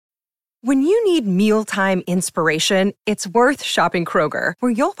When you need mealtime inspiration, it's worth shopping Kroger,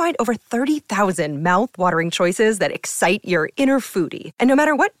 where you'll find over 30,000 mouth-watering choices that excite your inner foodie. And no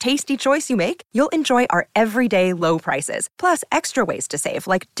matter what tasty choice you make, you'll enjoy our everyday low prices, plus extra ways to save,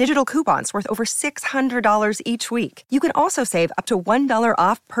 like digital coupons worth over $600 each week. You can also save up to $1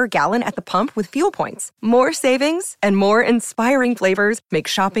 off per gallon at the pump with fuel points. More savings and more inspiring flavors make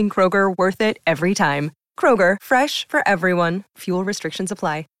shopping Kroger worth it every time. Kroger, fresh for everyone. Fuel restrictions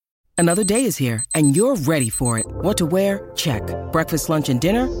apply. Another day is here, and you're ready for it. What to wear? Check. Breakfast, lunch, and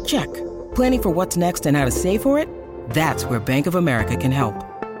dinner? Check. Planning for what's next and how to save for it? That's where Bank of America can help.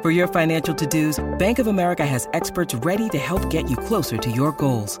 For your financial to-dos, Bank of America has experts ready to help get you closer to your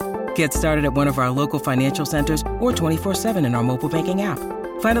goals. Get started at one of our local financial centers or 24/7 in our mobile banking app.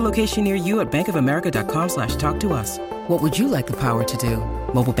 Find a location near you at bankofamerica.com/talktous. What would you like the power to do?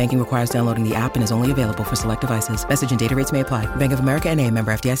 Mobile banking requires downloading the app and is only available for select devices. Message and data rates may apply. Bank of America N.A.,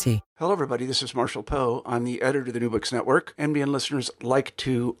 member FDIC. Hello, everybody. This is Marshall Poe. I'm the editor of the New Books Network. NBN listeners like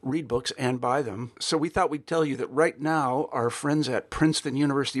to read books and buy them. So we thought we'd tell you that right now, our friends at Princeton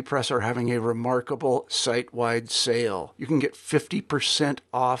University Press are having a remarkable site-wide sale. You can get 50%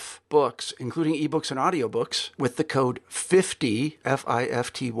 off books, including ebooks and audiobooks, with the code 50,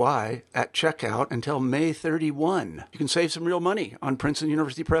 F-I-F-T-Y, at checkout until May 31. You can save some real money on Princeton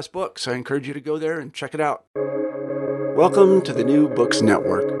University Press books. I encourage you to go there and check it out. Welcome to the New Books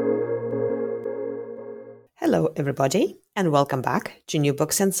Network. Hello, everybody, and welcome back to New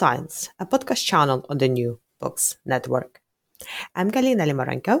Books and Science, a podcast channel on the New Books Network. I'm Galina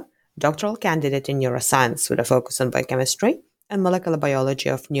Limarenko, doctoral candidate in neuroscience with a focus on biochemistry and molecular biology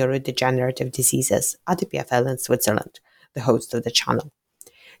of neurodegenerative diseases at the EPFL in Switzerland, the host of the channel.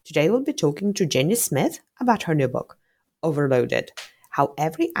 Today we'll be talking to Jenny Smith about her new book, Overloaded: How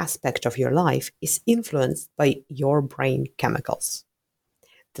Every Aspect of Your Life is Influenced by Your Brain Chemicals.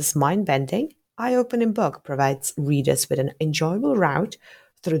 This mind-bending, eye-opening book provides readers with an enjoyable route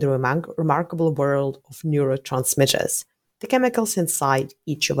through the remarkable world of neurotransmitters, the chemicals inside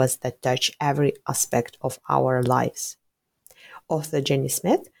each of us that touch every aspect of our lives. Author Jenny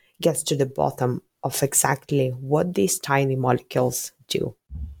Smith gets to the bottom of exactly what these tiny molecules do.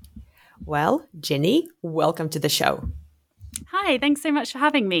 Well, Jenny, welcome to the show. Hi, thanks so much for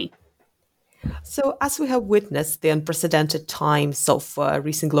having me. So, as we have witnessed the unprecedented times of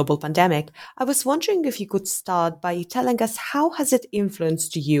recent global pandemic, I was wondering if you could start by telling us how has it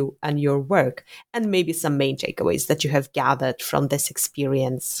influenced you and your work, and maybe some main takeaways that you have gathered from this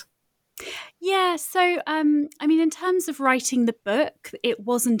experience. Yeah, so in terms of writing the book, it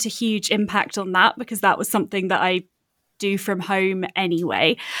wasn't a huge impact on that because that was something that I do from home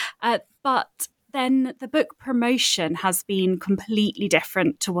anyway. But then the book promotion has been completely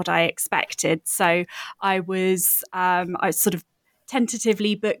different to what I expected. So I was sort of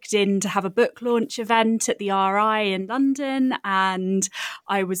tentatively booked in to have a book launch event at the RI in London, and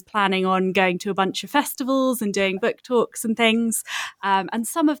I was planning on going to a bunch of festivals and doing book talks and things. And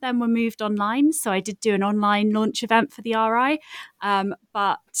some of them were moved online. So I did do an online launch event for the RI,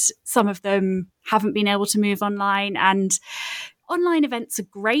 but some of them haven't been able to move online. And online events are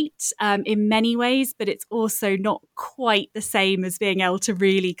great in many ways, but it's also not quite the same as being able to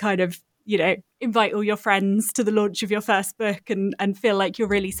really kind of, invite all your friends to the launch of your first book and feel like you're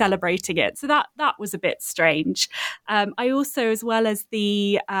really celebrating it. So that was a bit strange. I also, as well as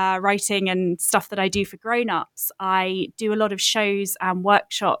the writing and stuff that I do for grown-ups, I do a lot of shows and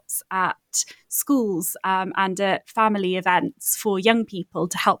workshops at schools and at family events for young people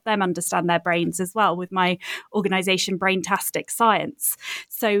to help them understand their brains as well with my organisation Braintastic Science.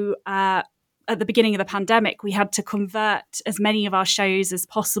 So at the beginning of the pandemic, we had to convert as many of our shows as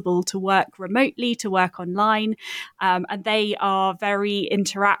possible to work remotely, to work online. And they are very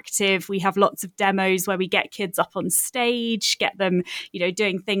interactive. We have lots of demos where we get kids up on stage, get them,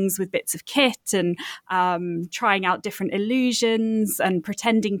 doing things with bits of kit and trying out different illusions and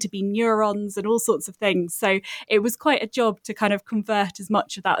pretending to be neurons and all sorts of things. So it was quite a job to kind of convert as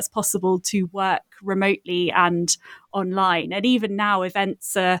much of that as possible to work remotely and online. And even now,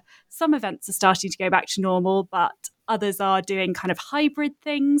 some events are starting to go back to normal, but others are doing kind of hybrid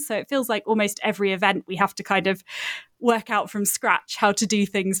things. So it feels like almost every event we have to kind of work out from scratch how to do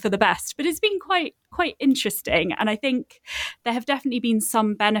things for the best. But it's been quite interesting. And I think there have definitely been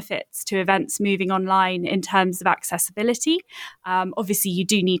some benefits to events moving online in terms of accessibility. Obviously, you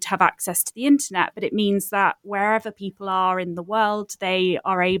do need to have access to the internet, but it means that wherever people are in the world, they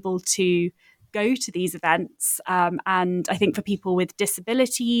are able to go to these events. And I think for people with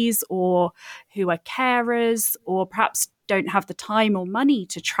disabilities or who are carers or perhaps don't have the time or money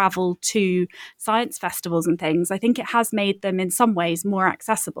to travel to science festivals and things, I think it has made them in some ways more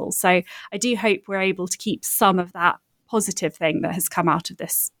accessible. So I do hope we're able to keep some of that positive thing that has come out of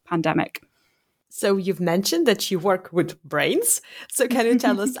this pandemic. So you've mentioned that you work with brains. So can you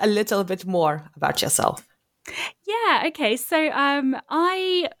tell us a little bit more about yourself? Yeah, okay. So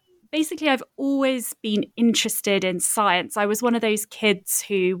I've always been interested in science. I was one of those kids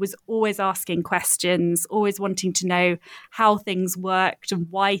who was always asking questions, always wanting to know how things worked and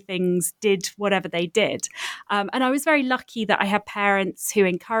why things did whatever they did. And I was very lucky that I had parents who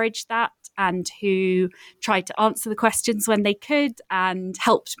encouraged that and who tried to answer the questions when they could and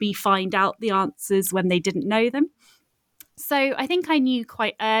helped me find out the answers when they didn't know them. So I think I knew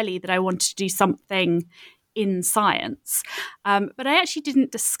quite early that I wanted to do something in science. But I actually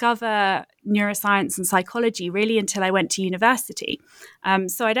didn't discover neuroscience and psychology really until I went to university.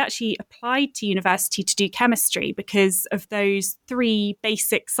 So I'd actually applied to university to do chemistry because of those three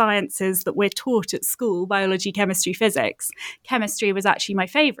basic sciences that we're taught at school: biology, chemistry, physics. Chemistry was actually my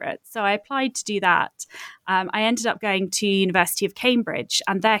favourite. So I applied to do that. I ended up going to University of Cambridge,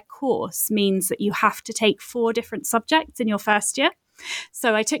 and their course means that you have to take 4 different subjects in your first year.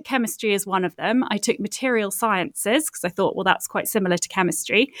 So I took chemistry as one of them. I took material sciences because I thought, well, that's quite similar to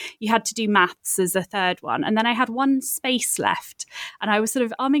chemistry. You had to do maths as a third one. And then I had one space left. And I was sort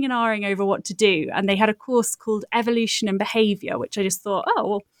of umming and ahhing over what to do. And they had a course called Evolution and Behaviour, which I just thought, oh,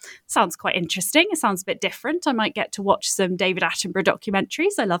 well, sounds quite interesting. It sounds a bit different. I might get to watch some David Attenborough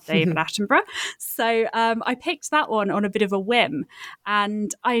documentaries. I love David Attenborough. So I picked that one on a bit of a whim.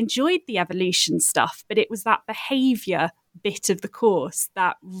 And I enjoyed the evolution stuff, but it was that behaviour bit of the course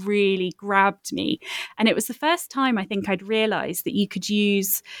that really grabbed me. And it was the first time I think I'd realised that you could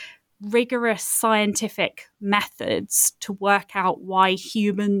use rigorous scientific methods to work out why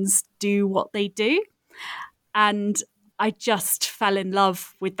humans do what they do. And I just fell in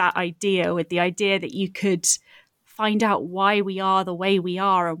love with that idea, with the idea that you could find out why we are the way we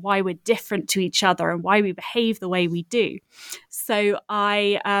are and why we're different to each other and why we behave the way we do. So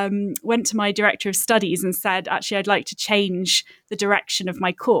I went to my director of studies and said, actually, I'd like to change the direction of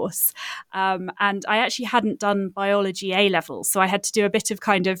my course. And I actually hadn't done biology A-level, so I had to do a bit of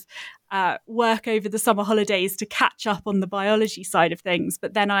kind of work over the summer holidays to catch up on the biology side of things.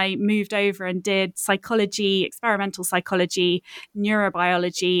 But then I moved over and did psychology, experimental psychology,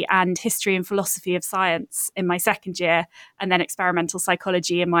 neurobiology, and history and philosophy of science in my second year, and then experimental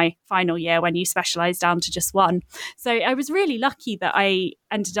psychology in my final year when you specialise down to just one. So I was really lucky that I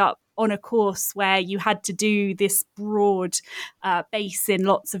ended up on a course where you had to do this broad base in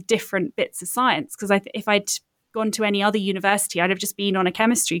lots of different bits of science. Because if I'd gone to any other university, I'd have just been on a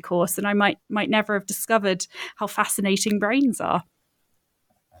chemistry course and I might never have discovered how fascinating brains are.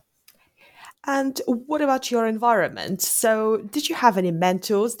 And what about your environment? So did you have any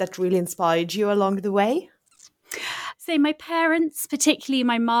mentors that really inspired you along the way? So my parents, particularly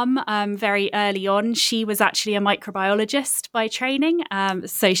my mum, very early on, she was actually a microbiologist by training.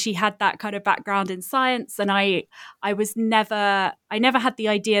 So she had that kind of background in science. And I never had the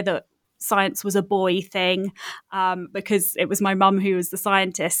idea that science was a boy thing, because it was my mum who was the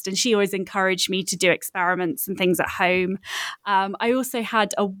scientist, and she always encouraged me to do experiments and things at home. I also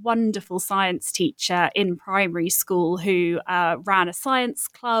had a wonderful science teacher in primary school who ran a science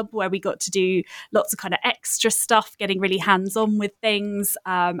club where we got to do lots of kind of extra stuff, getting really hands-on with things.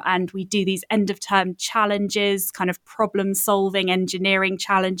 And we do these end-of-term challenges, kind of problem-solving engineering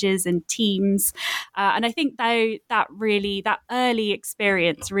challenges in teams. And I think that early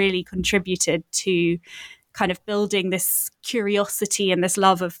experience really contributed to kind of building this curiosity and this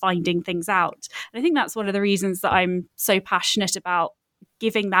love of finding things out. And I think that's one of the reasons that I'm so passionate about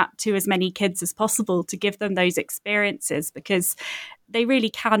giving that to as many kids as possible, to give them those experiences, because they really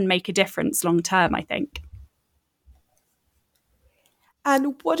can make a difference long term, I think.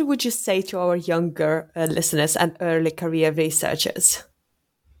 And what would you say to our younger listeners and early career researchers?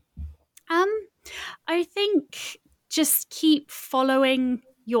 I think just keep following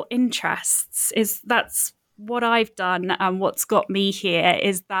your interests. That's what I've done, and what's got me here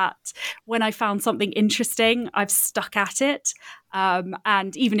is that when I found something interesting, I've stuck at it.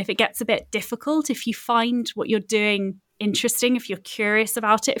 And even if it gets a bit difficult, if you find what you're doing interesting, if you're curious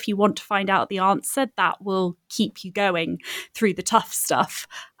about it, if you want to find out the answer, that will keep you going through the tough stuff.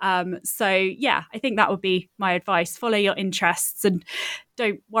 So yeah, I think that would be my advice. Follow your interests and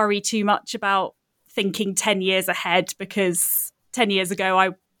don't worry too much about thinking 10 years ahead, because 10 years ago, I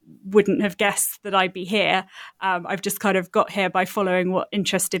wouldn't have guessed that I'd be here. I've just kind of got here by following what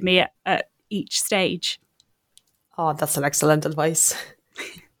interested me at each stage. Oh, that's an excellent advice.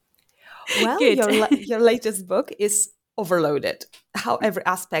 Well, Good. your latest book is overloaded, how every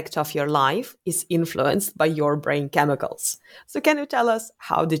aspect of your life is influenced by your brain chemicals. So can you tell us,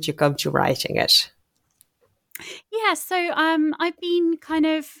 how did you come to writing it? Yeah, so I've been kind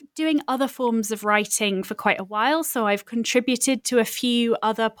of doing other forms of writing for quite a while. So I've contributed to a few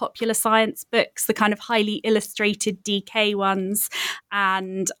other popular science books, the kind of highly illustrated DK ones.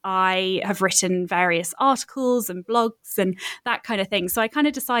 And I have written various articles and blogs and that kind of thing. So I kind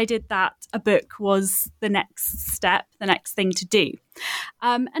of decided that a book was the next step, the next thing to do.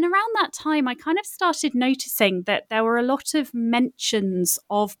 And around that time, I kind of started noticing that there were a lot of mentions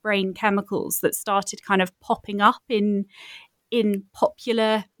of brain chemicals that started kind of popping up in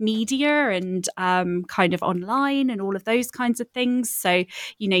popular media and kind of online and all of those kinds of things. So,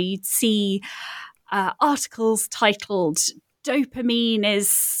 you'd see articles titled "Dopamine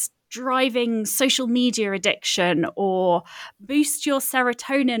is driving social media addiction," or "boost your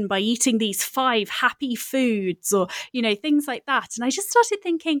serotonin by eating these 5 happy foods," or, things like that. And I just started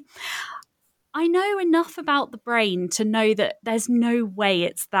thinking, I know enough about the brain to know that there's no way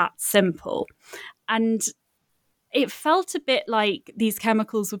it's that simple. And it felt a bit like these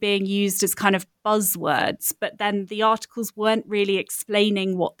chemicals were being used as kind of buzzwords, but then the articles weren't really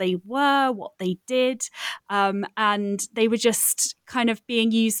explaining what they were, what they did, and they were just kind of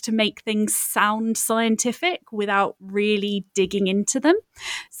being used to make things sound scientific without really digging into them.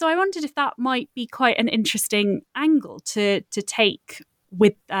 So I wondered if that might be quite an interesting angle to take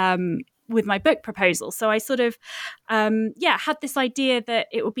with my book proposal. So I sort of, had this idea that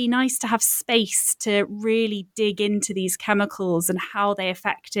it would be nice to have space to really dig into these chemicals and how they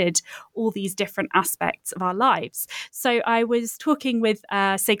affected all these different aspects of our lives. So I was talking with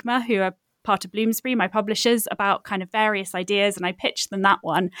Sigma, who are part of Bloomsbury, my publishers, about kind of various ideas, and I pitched them that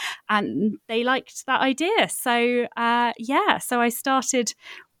one, and they liked that idea. So so I started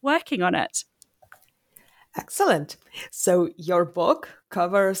working on it. Excellent. So your book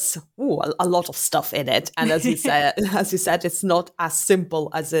covers a lot of stuff in it, and as you said, it's not as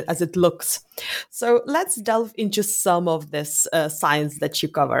simple as it looks. So let's delve into some of this science that you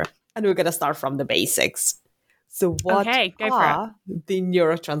cover, and we're going to start from the basics. So what are the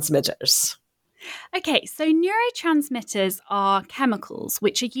neurotransmitters? Okay, so neurotransmitters are chemicals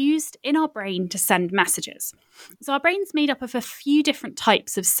which are used in our brain to send messages. So our brain's made up of a few different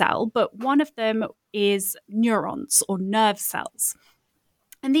types of cell, but one of them is neurons or nerve cells.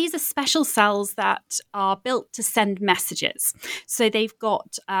 And these are special cells that are built to send messages. So they've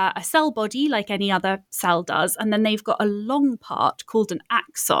got a cell body like any other cell does, and then they've got a long part called an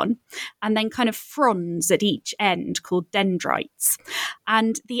axon, and then kind of fronds at each end called dendrites.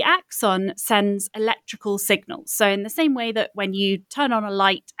 And the axon sends electrical signals. So in the same way that when you turn on a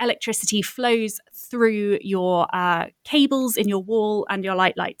light, electricity flows through your cables in your wall and your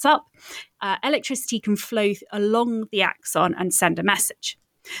light lights up, electricity can flow along the axon and send a message.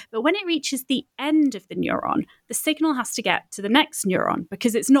 But when it reaches the end of the neuron, the signal has to get to the next neuron,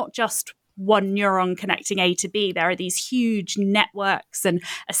 because it's not just one neuron connecting A to B. There are these huge networks, and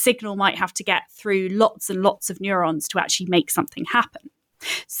a signal might have to get through lots and lots of neurons to actually make something happen.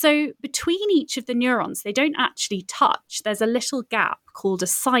 So between each of the neurons, they don't actually touch. There's a little gap called a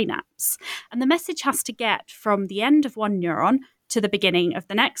synapse, and the message has to get from the end of one neuron to the beginning of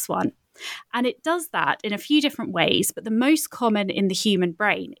the next one. And it does that in a few different ways, but the most common in the human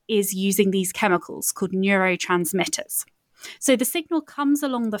brain is using these chemicals called neurotransmitters. So the signal comes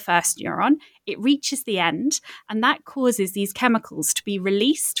along the first neuron, it reaches the end, and that causes these chemicals to be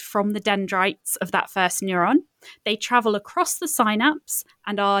released from the dendrites of that first neuron. They travel across the synapse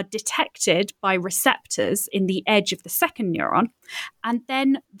and are detected by receptors in the edge of the second neuron, and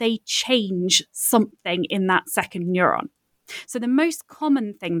then they change something in that second neuron. So the most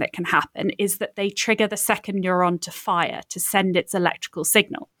common thing that can happen is that they trigger the second neuron to fire, to send its electrical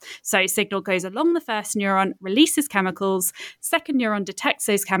signal. So signal goes along the first neuron, releases chemicals, second neuron detects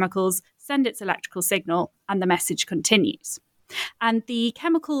those chemicals, send its electrical signal, and the message continues. And the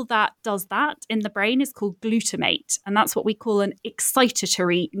chemical that does that in the brain is called glutamate, and that's what we call an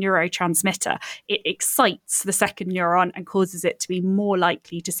excitatory neurotransmitter. It excites the second neuron and causes it to be more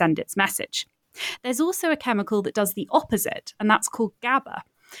likely to send its message. There's also a chemical that does the opposite, and that's called GABA.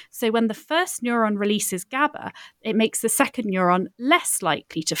 So when the first neuron releases GABA, it makes the second neuron less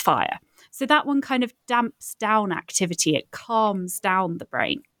likely to fire. So that one kind of damps down activity, it calms down the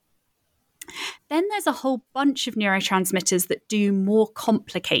brain. Then there's a whole bunch of neurotransmitters that do more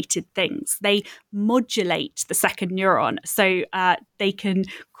complicated things. They modulate the second neuron, so they can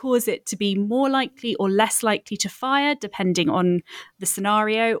cause it to be more likely or less likely to fire, depending on the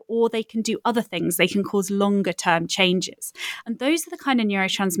scenario, or they can do other things. They can cause longer term changes. And those are the kind of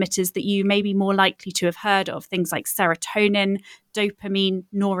neurotransmitters that you may be more likely to have heard of, things like serotonin, dopamine,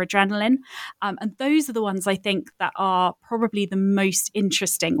 noradrenaline. And those are the ones I think that are probably the most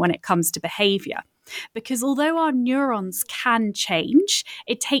interesting when it comes to behavior. Because although our neurons can change,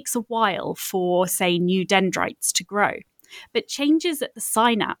 it takes a while for, say, new dendrites to grow. But changes at the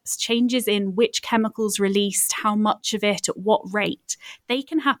synapse, changes in which chemicals released, how much of it, at what rate, they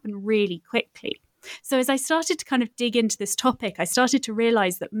can happen really quickly. So as I started to kind of dig into this topic, I started to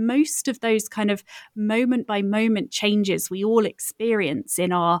realize that most of those kind of moment by moment changes we all experience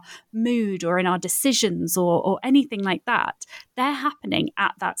in our mood or in our decisions or anything like that, they're happening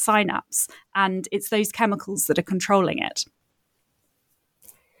at that synapse. And it's those chemicals that are controlling it.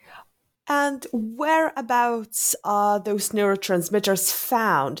 And whereabouts are those neurotransmitters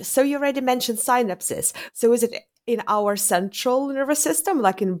found? So you already mentioned synapses. So is it in our central nervous system,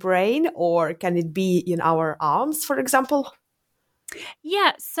 like in brain, or can it be in our arms, for example?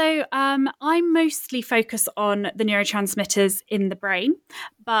 Yeah, so I mostly focus on the neurotransmitters in the brain,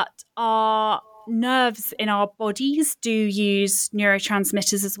 but our nerves in our bodies do use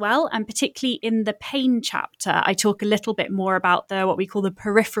neurotransmitters as well. And particularly in the pain chapter, I talk a little bit more about what we call the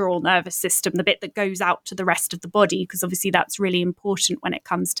peripheral nervous system, the bit that goes out to the rest of the body, because obviously that's really important when it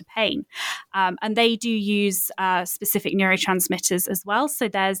comes to pain. And they do use specific neurotransmitters as well. So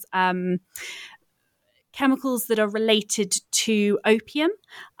there's chemicals that are related to opium,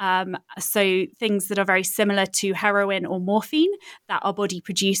 so things that are very similar to heroin or morphine that our body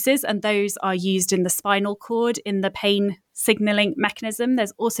produces, and those are used in the spinal cord in the pain signaling mechanism.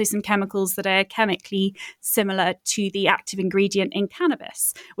 There's also some chemicals that are chemically similar to the active ingredient in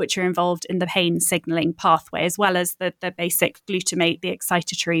cannabis, which are involved in the pain signaling pathway, as well as the basic glutamate, the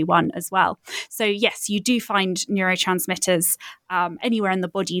excitatory one as well. So yes, you do find neurotransmitters anywhere in the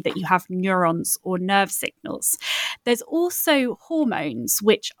body that you have neurons or nerve signals. There's also hormones,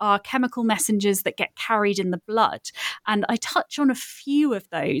 which are chemical messengers that get carried in the blood. And I touch on a few of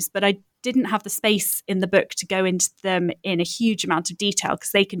those, but I didn't have the space in the book to go into them in a huge amount of detail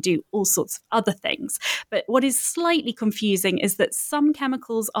because they can do all sorts of other things. But what is slightly confusing is that some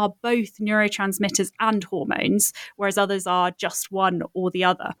chemicals are both neurotransmitters and hormones, whereas others are just one or the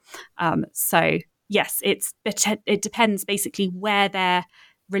other. So yes, it depends basically where they're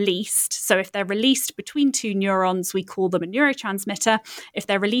released. So if they're released between two neurons, we call them a neurotransmitter. If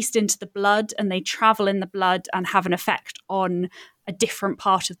they're released into the blood and they travel in the blood and have an effect on a different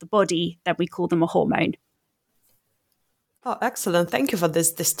part of the body, then we call them a hormone. Oh, excellent. Thank you for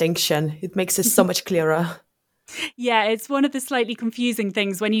this distinction. It makes it so much clearer. Yeah, it's one of the slightly confusing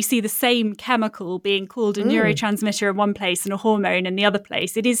things when you see the same chemical being called a neurotransmitter in one place and a hormone in the other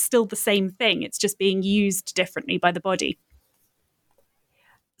place. It is still the same thing. It's just being used differently by the body.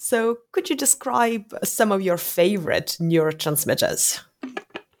 So could you describe some of your favorite neurotransmitters?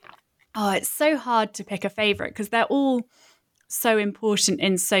 Oh, it's so hard to pick a favorite because they're all so important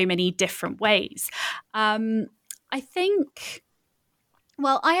in so many different ways. I think,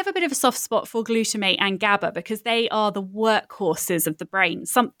 well, I have a bit of a soft spot for glutamate and GABA because they are the workhorses of the brain.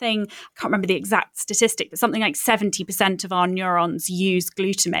 I can't remember the exact statistic, but something like 70% of our neurons use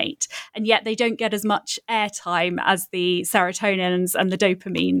glutamate, and yet they don't get as much airtime as the serotonins and the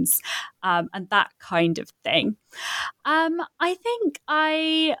dopamines and that kind of thing. I think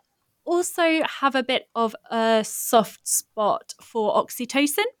I also have a bit of a soft spot for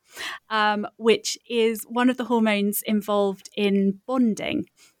oxytocin, which is one of the hormones involved in bonding.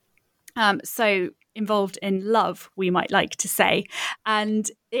 So involved in love, we might like to say. And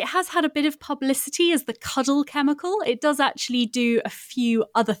it has had a bit of publicity as the cuddle chemical. It does actually do a few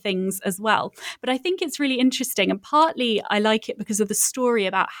other things as well. But I think it's really interesting. And partly I like it because of the story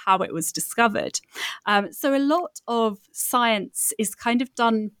about how it was discovered. So a lot of science is kind of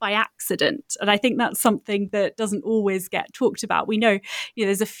done by accident. And I think that's something that doesn't always get talked about. We know,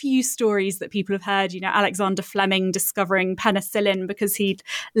 there's a few stories that people have heard, Alexander Fleming discovering penicillin because he'd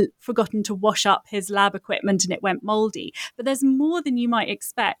forgotten to wash up his lab equipment and it went moldy. But there's more than you might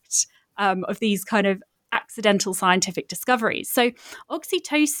expect of these kind of accidental scientific discoveries. So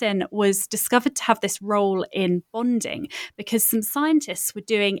oxytocin was discovered to have this role in bonding because some scientists were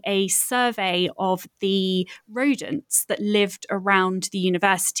doing a survey of the rodents that lived around the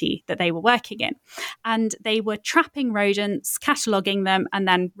university that they were working in. And they were trapping rodents, cataloguing them, and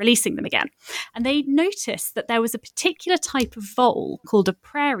then releasing them again. And they noticed that there was a particular type of vole called a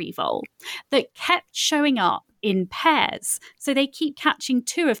prairie vole that kept showing up in pairs. So they keep catching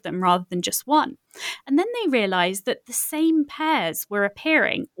two of them rather than just one. And then they realized that the same pairs were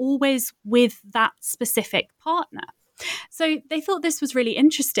appearing always with that specific partner. So they thought this was really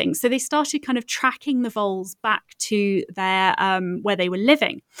interesting. So they started kind of tracking the voles back to their where they were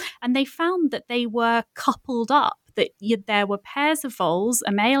living. And they found that they were coupled up, that there were pairs of voles,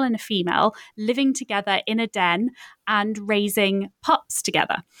 a male and a female, living together in a den and raising pups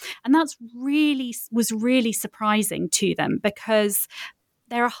together. And that's was really surprising to them, because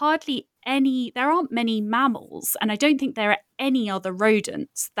there aren't many mammals, and I don't think there are any other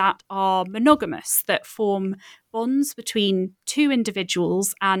rodents that are monogamous, that form bonds between two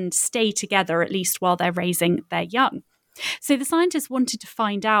individuals and stay together, at least while they're raising their young. So the scientists wanted to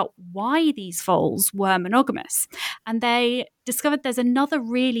find out why these voles were monogamous, and they discovered there's another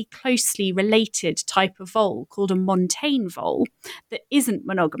really closely related type of vole called a montane vole that isn't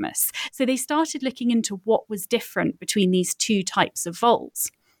monogamous. So they started looking into what was different between these two types of voles.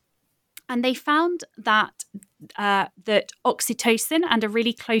 And they found that that oxytocin and a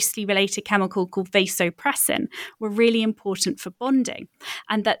really closely related chemical called vasopressin were really important for bonding,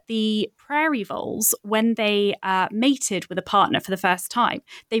 and that the prairie voles, when they mated with a partner for the first time,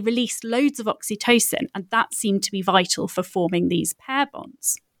 they released loads of oxytocin, and that seemed to be vital for forming these pair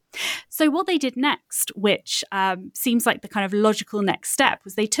bonds. So what they did next, which seems like the kind of logical next step,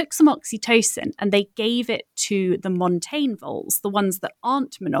 was they took some oxytocin and they gave it to the montane voles, the ones that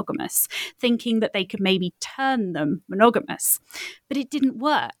aren't monogamous, thinking that they could maybe turn them monogamous. But it didn't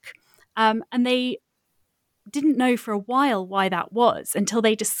work. And they didn't know for a while why that was, until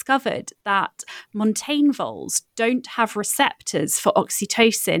they discovered that montane voles don't have receptors for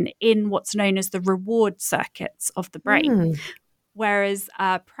oxytocin in what's known as the reward circuits of the brain. Whereas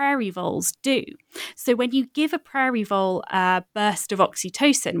prairie voles do. So when you give a prairie vole a burst of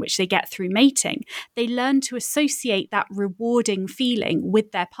oxytocin, which they get through mating, they learn to associate that rewarding feeling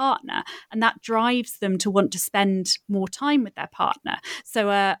with their partner, and that drives them to want to spend more time with their partner. So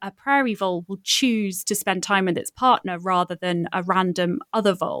a prairie vole will choose to spend time with its partner rather than a random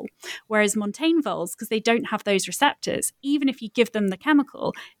other vole. Whereas montane voles, because they don't have those receptors, even if you give them the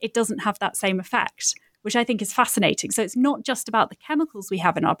chemical, it doesn't have that same effect, which I think is fascinating. So it's not just about the chemicals we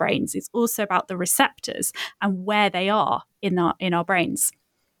have in our brains, it's also about the receptors and where they are in our brains.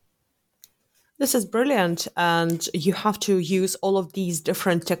 This is brilliant. And you have to use all of these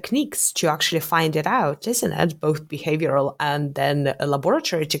different techniques to actually find it out, isn't it? Both behavioral and then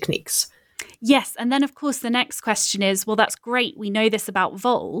laboratory techniques. Yes. And then, of course, the next question is, well, that's great. We know this about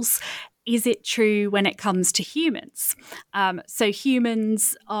voles. Is it true when it comes to humans? So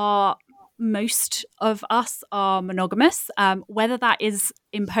humans are... Most of us are monogamous. Whether that is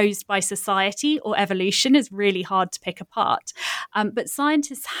imposed by society or evolution is really hard to pick apart. But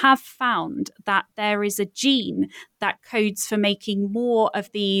scientists have found that there is a gene that codes for making more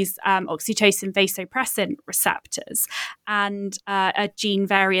of these oxytocin vasopressin receptors, and a gene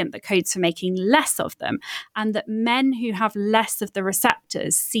variant that codes for making less of them. And that men who have less of the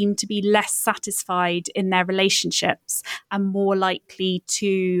receptors seem to be less satisfied in their relationships and more likely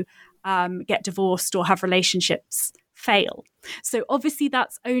to get divorced or have relationships fail. So obviously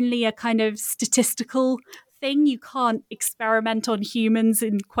that's only a kind of statistical thing. You can't experiment on humans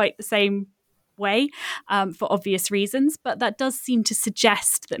in quite the same way for obvious reasons, but that does seem to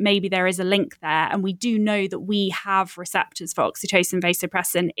suggest that maybe there is a link there. And we do know that we have receptors for oxytocin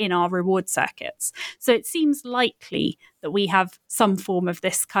vasopressin in our reward circuits. So it seems likely that we have some form of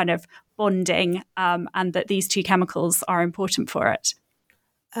this kind of bonding, and that these two chemicals are important for it.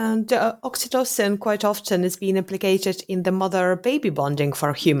 And oxytocin quite often is being implicated in the mother-baby bonding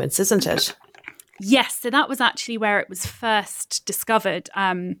for humans, isn't it? Yes, so that was actually where it was first discovered.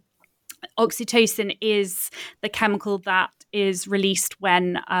 Oxytocin is the chemical that is released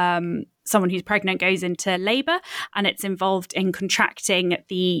when someone who's pregnant goes into labour, and it's involved in contracting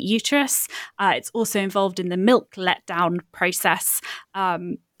the uterus. It's also involved in the milk letdown process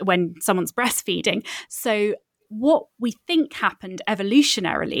when someone's breastfeeding. So what we think happened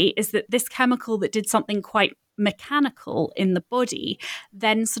evolutionarily is that this chemical that did something quite mechanical in the body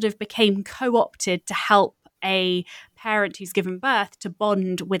then sort of became co-opted to help a parent who's given birth to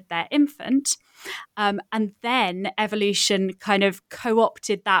bond with their infant. And then evolution kind of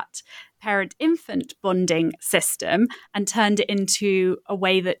co-opted that parent-infant bonding system and turned it into a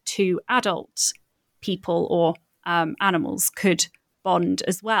way that two adult people or animals could bond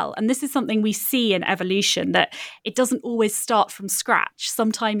as well. And this is something we see in evolution, that it doesn't always start from scratch.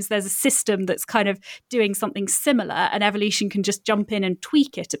 Sometimes there's a system that's kind of doing something similar, and evolution can just jump in and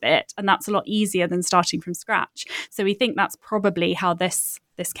tweak it a bit, and that's a lot easier than starting from scratch. So we think that's probably how this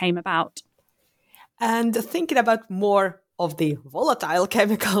came about. And thinking about more of the volatile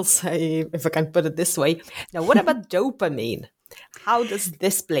chemicals, if I can put it this way. Now, what about dopamine? How does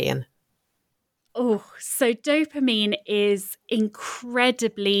this play in? Oh, so dopamine is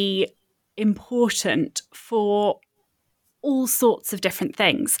incredibly important for all sorts of different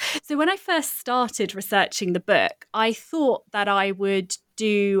things. So when I first started researching the book, I thought that I would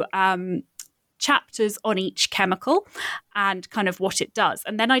do chapters on each chemical and kind of what it does.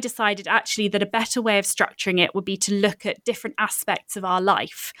 And then I decided actually that a better way of structuring it would be to look at different aspects of our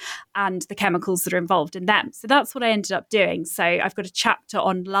life and the chemicals that are involved in them. So that's what I ended up doing. So I've got a chapter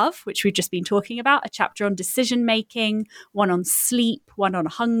on love, which we've just been talking about, a chapter on decision making, one on sleep, one on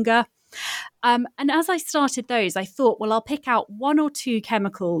hunger. And as I started those, I thought, well, I'll pick out one or two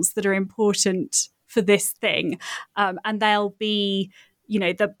chemicals that are important for this thing, and they'll be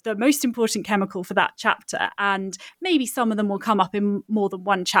the most important chemical for that chapter. And maybe some of them will come up in more than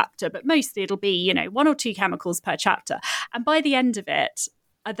one chapter, but mostly it'll be, one or two chemicals per chapter. And by the end of it,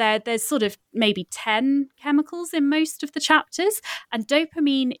 there's sort of maybe 10 chemicals in most of the chapters. And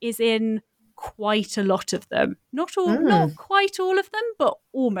dopamine is in quite a lot of them. Not quite all of them, but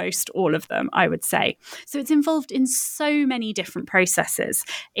almost all of them, I would say. So it's involved in so many different processes.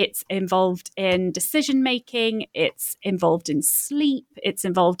 It's involved in decision making, it's involved in sleep, it's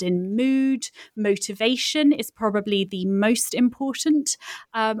involved in mood. Motivation is probably the most important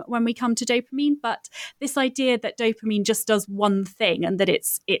when we come to dopamine. But this idea that dopamine just does one thing and that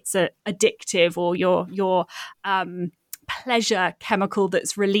it's addictive, or your pleasure chemical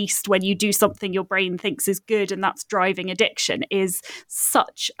that's released when you do something your brain thinks is good and that's driving addiction, is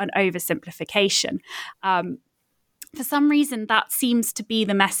such an oversimplification. For some reason, that seems to be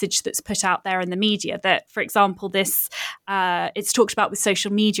the message that's put out there in the media, that, for example, this it's talked about with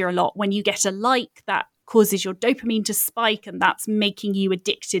social media a lot. When you get a like, that causes your dopamine to spike, and that's making you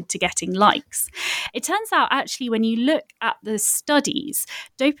addicted to getting likes. It turns out, actually, when you look at the studies,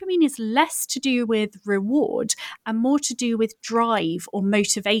 dopamine is less to do with reward and more to do with drive or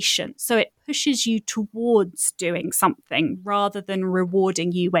motivation. So it pushes you towards doing something rather than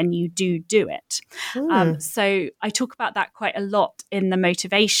rewarding you when you do it. So I talk about that quite a lot in the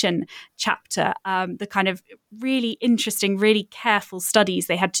motivation chapter, the kind of really interesting, really careful studies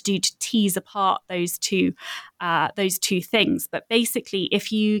they had to do to tease apart those two things. But basically,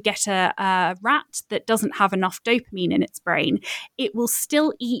 if you get a rat that doesn't have enough dopamine in its brain, it will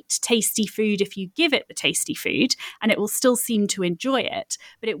still eat tasty food if you give it the tasty food, and it will still seem to enjoy it,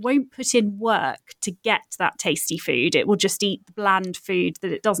 but it won't put in work to get that tasty food. It will just eat the bland food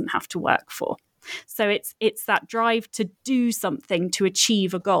that it doesn't have to work for. So it's that drive to do something to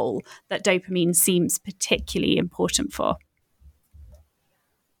achieve a goal that dopamine seems particularly important for.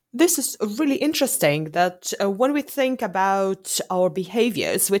 This is really interesting that when we think about our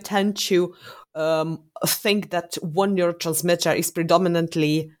behaviors, we tend to think that one neurotransmitter is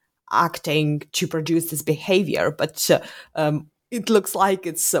predominantly acting to produce this behavior, but it looks like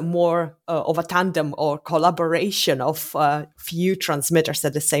it's more of a tandem or collaboration of few transmitters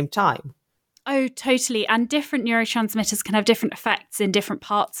at the same time. Oh, totally. And different neurotransmitters can have different effects in different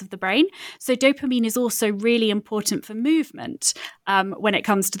parts of the brain. So dopamine is also really important for movement when it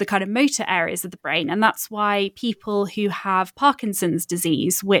comes to the kind of motor areas of the brain. And that's why people who have Parkinson's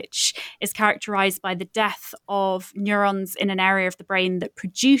disease, which is characterized by the death of neurons in an area of the brain that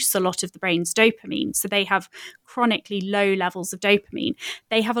produce a lot of the brain's dopamine, so they have chronically low levels of dopamine,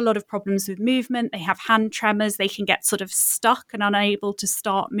 they have a lot of problems with movement. They have hand tremors. They can get sort of stuck and unable to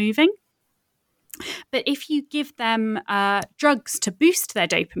start moving. But if you give them drugs to boost their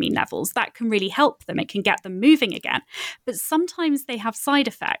dopamine levels, that can really help them. It can get them moving again. But sometimes they have side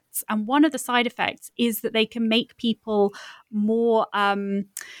effects. And one of the side effects is that they can make people more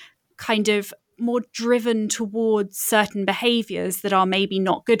more driven towards certain behaviors that are maybe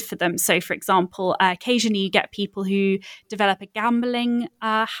not good for them. So, for example, occasionally you get people who develop a gambling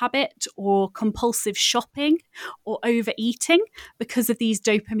habit or compulsive shopping or overeating because of these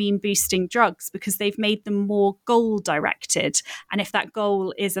dopamine boosting drugs, because they've made them more goal directed. And if that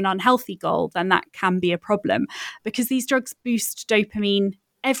goal is an unhealthy goal, then that can be a problem, because these drugs boost dopamine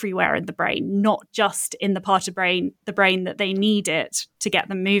everywhere in the brain, not just in the part of the brain that they need it to get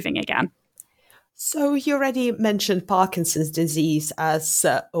them moving again. So you already mentioned Parkinson's disease as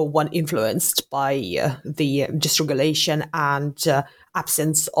one influenced by the dysregulation and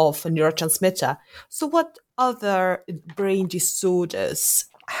absence of a neurotransmitter. So what other brain disorders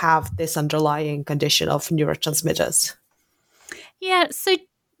have this underlying condition of neurotransmitters? Yeah, so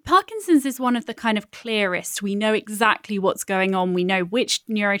Parkinson's is one of the kind of clearest. We know exactly what's going on. We know which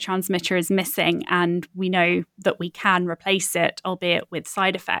neurotransmitter is missing, and we know that we can replace it, albeit with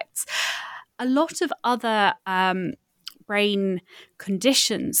side effects. a lot of other brain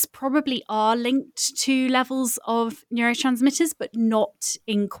conditions probably are linked to levels of neurotransmitters, but not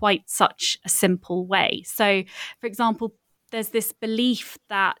in quite such a simple way. So, for example, there's this belief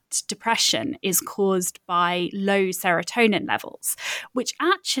that depression is caused by low serotonin levels, which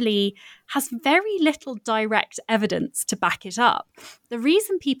actually has very little direct evidence to back it up. The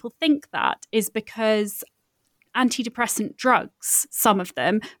reason people think that is because antidepressant drugs, some of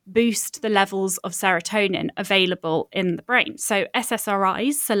them, boost the levels of serotonin available in the brain. So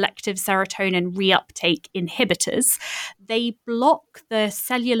SSRIs, selective serotonin reuptake inhibitors, they block the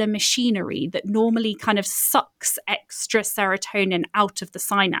cellular machinery that normally kind of sucks extra serotonin out of the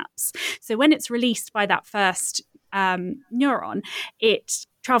synapse. So when it's released by that first neuron, it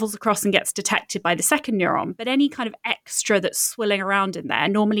travels across and gets detected by the second neuron, but any kind of extra that's swilling around in there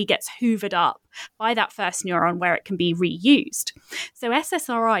normally gets hoovered up by that first neuron where it can be reused. So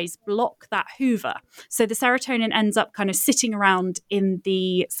SSRIs block that hoover. So the serotonin ends up kind of sitting around in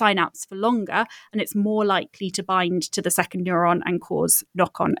the synapse for longer, and it's more likely to bind to the second neuron and cause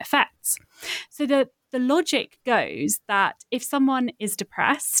knock-on effects. So the logic goes that if someone is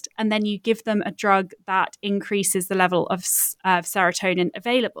depressed and then you give them a drug that increases the level of serotonin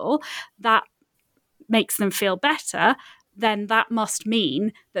available, that makes them feel better, then that must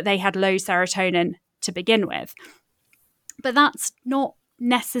mean that they had low serotonin to begin with. But that's not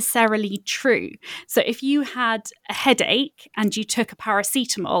necessarily true. So if you had a headache and you took a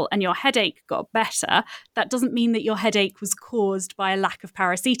paracetamol and your headache got better, that doesn't mean that your headache was caused by a lack of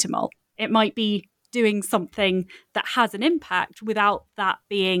paracetamol. It might be doing something that has an impact without that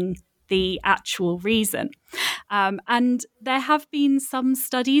being the actual reason. And there have been some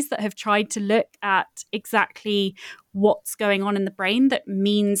studies that have tried to look at exactly what's going on in the brain that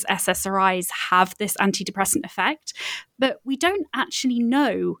means SSRIs have this antidepressant effect, but we don't actually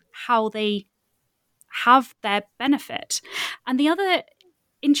know how they have their benefit. And the other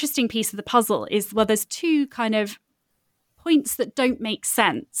interesting piece of the puzzle is, well, there's two kind of points that don't make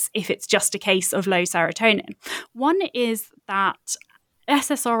sense if it's just a case of low serotonin. One is that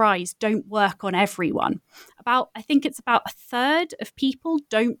SSRIs don't work on everyone. I think it's about a third of people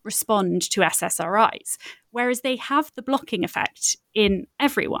don't respond to SSRIs, whereas they have the blocking effect in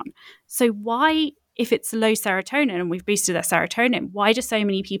everyone. So why, if it's low serotonin and we've boosted their serotonin, why do so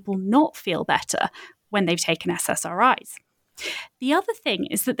many people not feel better when they've taken SSRIs? The other thing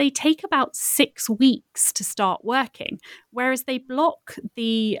is that they take about 6 weeks to start working, whereas they block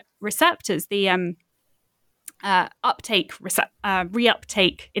the receptors, the reuptake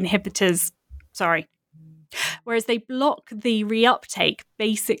inhibitors, whereas they block the reuptake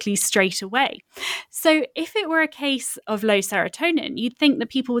basically straight away. So if it were a case of low serotonin, you'd think that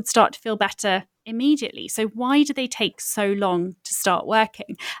people would start to feel better immediately. So why do they take so long to start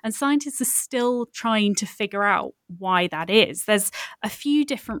working? And scientists are still trying to figure out why that is. There's a few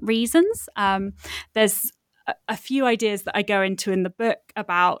different reasons. There's a few ideas that I go into in the book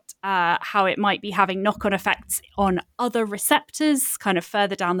about how it might be having knock-on effects on other receptors kind of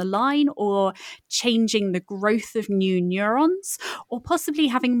further down the line, or changing the growth of new neurons, or possibly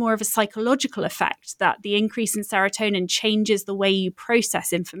having more of a psychological effect, that the increase in serotonin changes the way you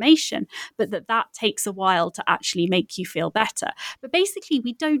process information, but that takes a while to actually make you feel better. But basically,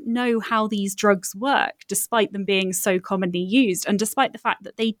 we don't know how these drugs work, despite them being so commonly used, and despite the fact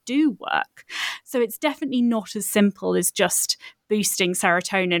that they do work. So it's definitely not as simple as just boosting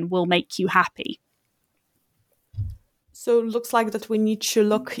serotonin will make you happy. So it looks like that we need to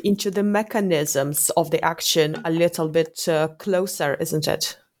look into the mechanisms of the action a little bit closer, isn't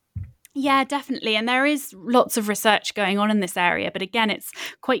it? Yeah, definitely. And there is lots of research going on in this area. But again, it's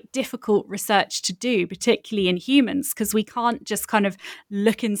quite difficult research to do, particularly in humans, because we can't just kind of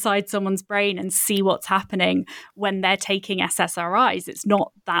look inside someone's brain and see what's happening when they're taking SSRIs. It's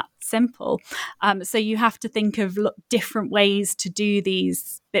not that simple. So you have to think of different ways to do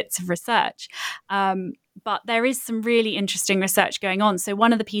these bits of research. But there is some really interesting research going on. So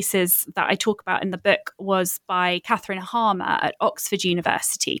one of the pieces that I talk about in the book was by Catherine Harmer at Oxford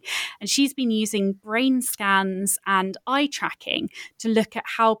University. And she's been using brain scans and eye tracking to look at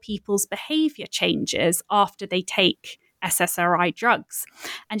how people's behavior changes after they take SSRI drugs.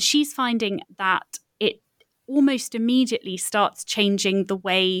 And she's finding that it almost immediately starts changing the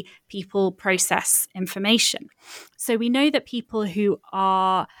way people process information. So we know that people who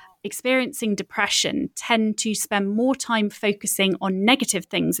are experiencing depression tend to spend more time focusing on negative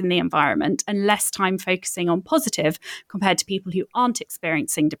things in the environment and less time focusing on positive compared to people who aren't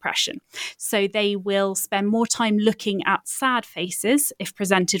experiencing depression. So they will spend more time looking at sad faces if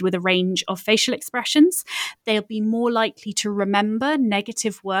presented with a range of facial expressions. They'll be more likely to remember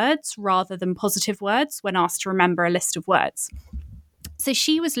negative words rather than positive words when asked to remember a list of words. So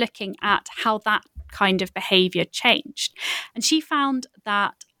she was looking at how that kind of behavior changed. And she found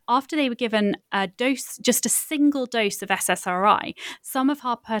that after they were given a dose, just a single dose of SSRI, some of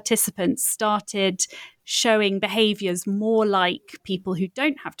her participants started showing behaviors more like people who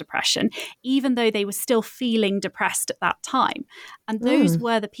don't have depression, even though they were still feeling depressed at that time. And those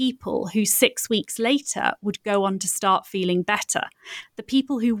were the people who 6 weeks later would go on to start feeling better. The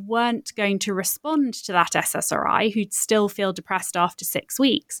people who weren't going to respond to that SSRI, who'd still feel depressed after 6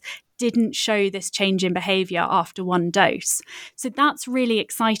 weeks, didn't show this change in behavior after one dose. So that's really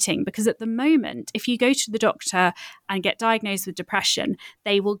exciting, because at the moment, if you go to the doctor and get diagnosed with depression,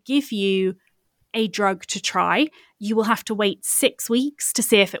 they will give you a drug to try. You will have to wait 6 weeks to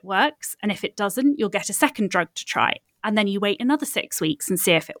see if it works. And if it doesn't, you'll get a second drug to try. And then you wait another 6 weeks and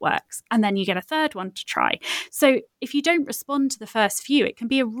see if it works. And then you get a third one to try. So if you don't respond to the first few, it can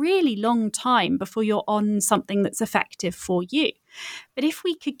be a really long time before you're on something that's effective for you. But if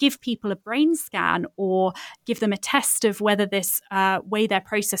we could give people a brain scan or give them a test of whether this way they're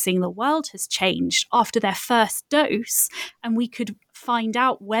processing the world has changed after their first dose, and we could find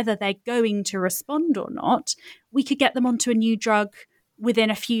out whether they're going to respond or not, we could get them onto a new drug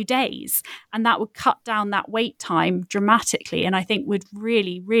within a few days. And that would cut down that wait time dramatically, and I think would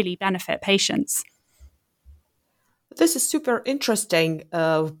really, really benefit patients. This is super interesting,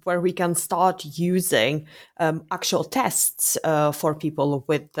 where we can start using actual tests for people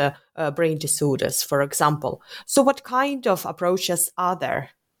with brain disorders, for example. So what kind of approaches are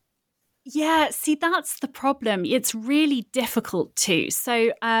there? Yeah, see, that's the problem. It's really difficult to.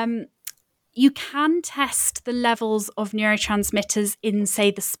 So you can test the levels of neurotransmitters in,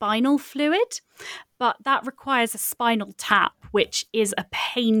 say, the spinal fluid, but that requires a spinal tap, which is a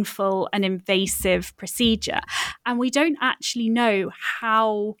painful and invasive procedure. And we don't actually know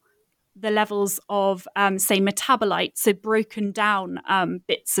how the levels of, say, metabolites, so broken down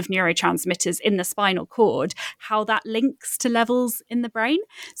bits of neurotransmitters in the spinal cord, how that links to levels in the brain.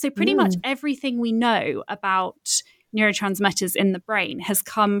 So pretty much everything we know about neurotransmitters in the brain has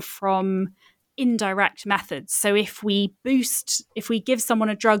come from indirect methods. So if we give someone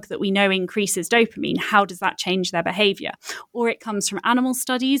a drug that we know increases dopamine, how does that change their behavior? Or it comes from animal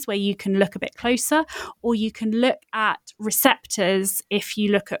studies where you can look a bit closer, or you can look at receptors if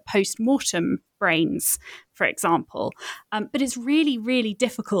you look at post-mortem brains, for example. But it's really, really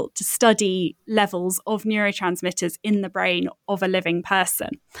difficult to study levels of neurotransmitters in the brain of a living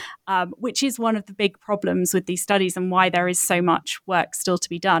person, which is one of the big problems with these studies and why there is so much work still to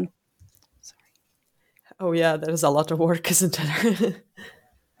be done. Oh yeah, there's a lot of work, isn't it?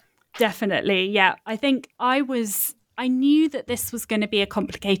 Definitely, yeah. I think I knew that this was going to be a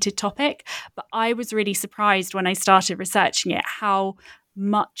complicated topic, but I was really surprised when I started researching it how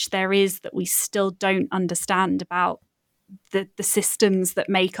much there is that we still don't understand about the systems that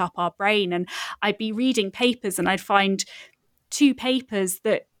make up our brain. And I'd be reading papers and I'd find 2 papers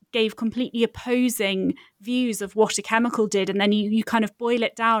that gave completely opposing views of what a chemical did. And then you kind of boil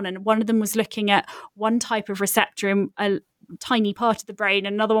it down. And one of them was looking at one type of receptor in a tiny part of the brain.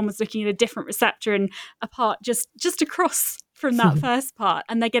 Another one was looking at a different receptor in a part just across from that first part.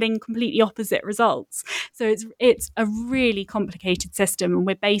 And they're getting completely opposite results. So it's a really complicated system. And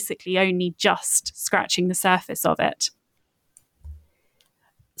we're basically only just scratching the surface of it.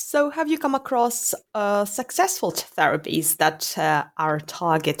 So have you come across successful therapies that are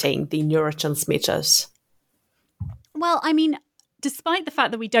targeting the neurotransmitters? Well, I mean, despite the fact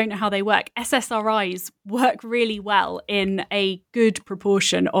that we don't know how they work, SSRIs work really well in a good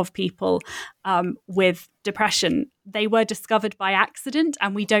proportion of people with depression. They were discovered by accident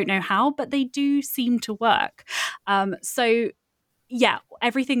and we don't know how, but they do seem to work. So yeah,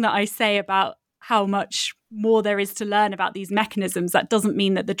 everything that I say about how much more there is to learn about these mechanisms, that doesn't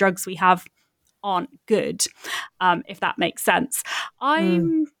mean that the drugs we have aren't good, if that makes sense.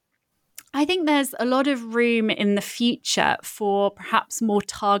 I think there's a lot of room in the future for perhaps more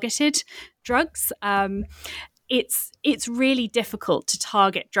targeted drugs. It's really difficult to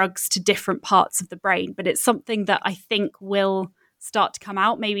target drugs to different parts of the brain, but it's something that I think will start to come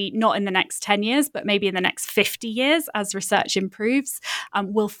out, maybe not in the next 10 years, but maybe in the next 50 years as research improves.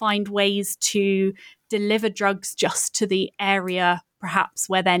 We'll find ways to deliver drugs just to the area perhaps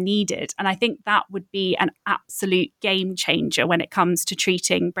where they're needed. And I think that would be an absolute game changer when it comes to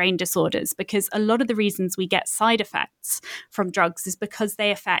treating brain disorders, because a lot of the reasons we get side effects from drugs is because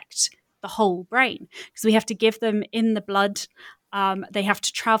they affect the whole brain, because we have to give them in the blood. They have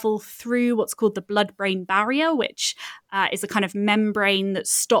to travel through what's called the blood-brain barrier, which is a kind of membrane that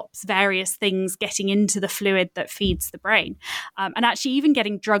stops various things getting into the fluid that feeds the brain. And actually, even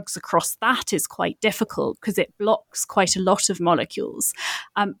getting drugs across that is quite difficult because it blocks quite a lot of molecules.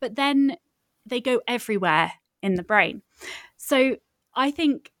 But then they go everywhere in the brain. So I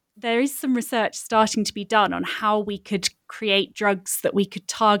think there is some research starting to be done on how we could create drugs that we could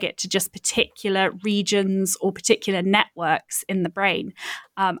target to just particular regions or particular networks in the brain.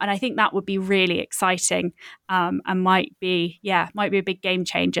 And I think that would be really exciting and might be a big game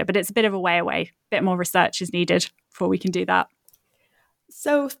changer, but it's a bit of a way away. A bit more research is needed before we can do that.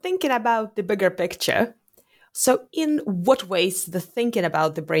 So thinking about the bigger picture, so in what ways the thinking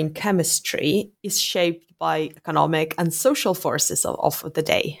about the brain chemistry is shaped by economic and social forces of the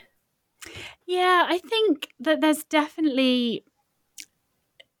day? Yeah, I think that there's definitely,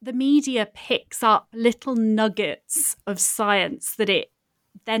 the media picks up little nuggets of science that it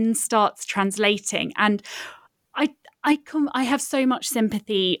then starts translating. And I have so much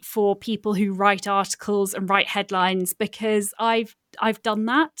sympathy for people who write articles and write headlines, because I've done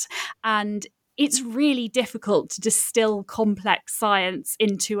that, and it's really difficult to distill complex science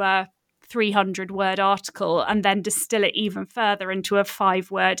into a 300-word article and then distill it even further into a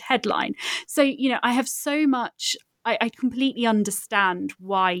 5-word headline. So, I have so much, I completely understand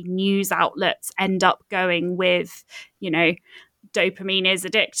why news outlets end up going with, dopamine is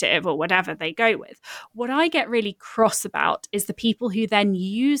addictive or whatever they go with. What I get really cross about is the people who then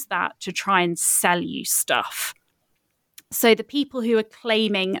use that to try and sell you stuff. So the people who are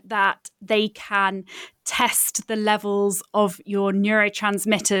claiming that they can test the levels of your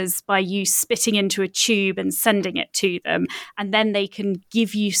neurotransmitters by you spitting into a tube and sending it to them, and then they can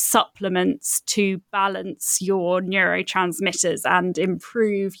give you supplements to balance your neurotransmitters and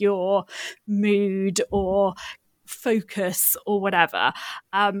improve your mood or focus or whatever.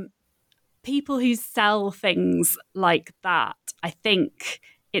 People who sell things like that, I think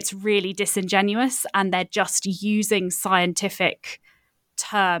it's really disingenuous, and they're just using scientific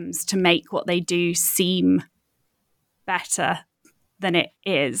terms to make what they do seem better than it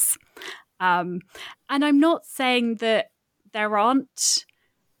is. And I'm not saying that there aren't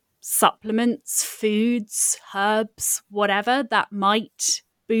supplements, foods, herbs, whatever, that might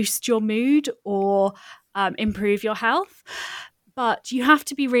boost your mood or improve your health. But you have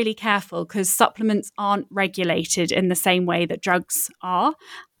to be really careful, because supplements aren't regulated in the same way that drugs are,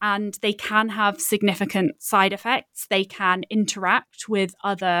 and they can have significant side effects. They can interact with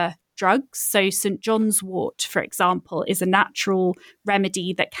other drugs. So St. John's wort, for example, is a natural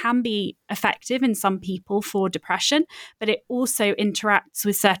remedy that can be effective in some people for depression, but it also interacts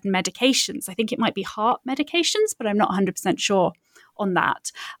with certain medications. I think it might be heart medications, but I'm not 100% sure on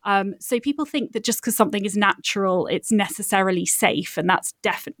that. So people think that just because something is natural, it's necessarily safe, and that's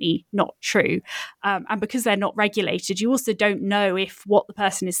definitely not true. And because they're not regulated, you also don't know if what the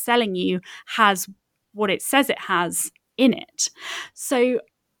person is selling you has what it says it has in it. So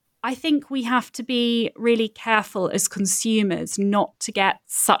I think we have to be really careful as consumers not to get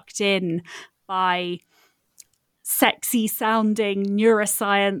sucked in by sexy sounding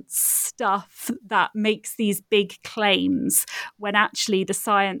neuroscience stuff that makes these big claims when actually the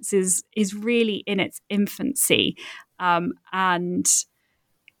science is really in its infancy. And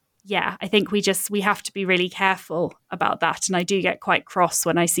yeah, I think we have to be really careful about that. And I do get quite cross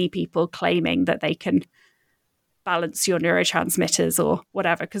when I see people claiming that they can balance your neurotransmitters or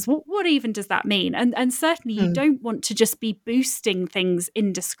whatever, because what even does that mean? And certainly you don't want to just be boosting things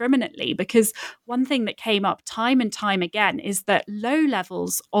indiscriminately, because one thing that came up time and time again is that low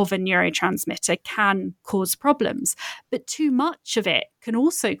levels of a neurotransmitter can cause problems, but too much of it can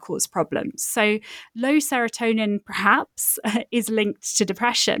also cause problems. So low serotonin perhaps is linked to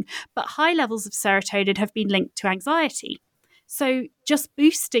depression, but high levels of serotonin have been linked to anxiety. So just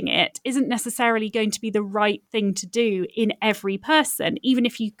boosting it isn't necessarily going to be the right thing to do in every person, even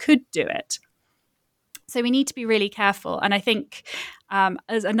if you could do it. So we need to be really careful. And I think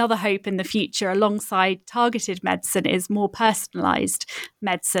as another hope in the future, alongside targeted medicine, is more personalized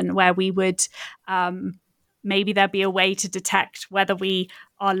medicine, where we would maybe there'd be a way to detect whether we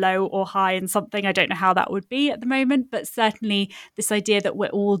are low or high in something. I don't know how that would be at the moment, but certainly this idea that we're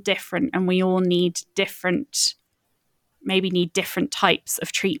all different and we all need different types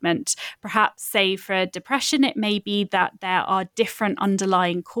of treatment. Perhaps, say, for depression, it may be that there are different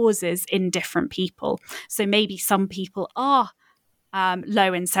underlying causes in different people. So maybe some people are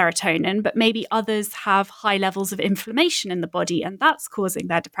low in serotonin, but maybe others have high levels of inflammation in the body and that's causing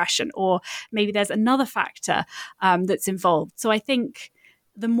their depression, or maybe there's another factor that's involved. So I think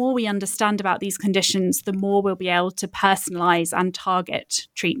the more we understand about these conditions, the more we'll be able to personalize and target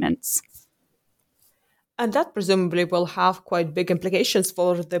treatments. And that presumably will have quite big implications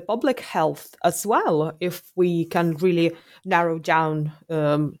for the public health as well, if we can really narrow down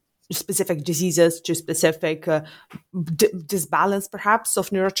specific diseases to specific disbalance, perhaps, of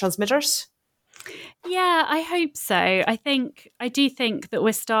neurotransmitters. Yeah, I hope so. I do think that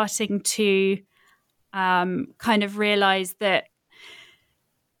we're starting to kind of realize that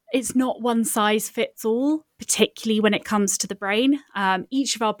it's not one size fits all, particularly when it comes to the brain.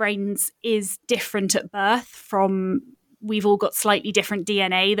 Each of our brains is different at birth. We've all got slightly different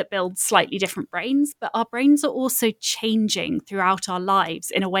DNA that builds slightly different brains, but our brains are also changing throughout our lives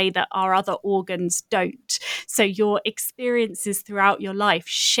in a way that our other organs don't. So your experiences throughout your life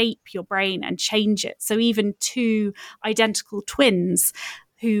shape your brain and change it. So even two identical twins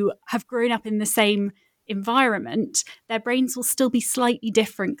who have grown up in the same environment, their brains will still be slightly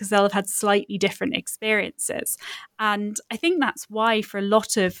different because they'll have had slightly different experiences. And I think that's why for a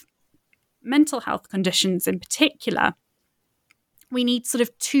lot of mental health conditions in particular, we need sort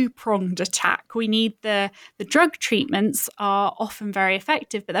of two-pronged attack. We need the drug treatments are often very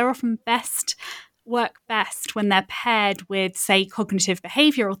effective, but they're often work best when they're paired with, say, cognitive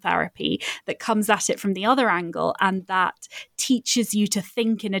behavioral therapy that comes at it from the other angle and that teaches you to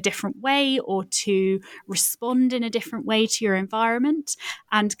think in a different way or to respond in a different way to your environment,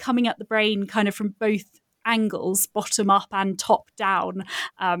 and coming at the brain kind of from both angles, bottom up and top down,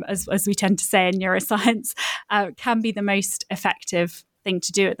 as we tend to say in neuroscience, can be the most effective thing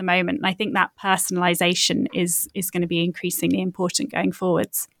to do at the moment. And I think that personalization is going to be increasingly important going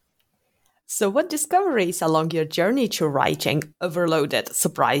forwards. So what discoveries along your journey to writing Overloaded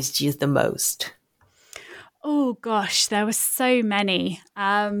surprised you the most? Oh gosh, there were so many.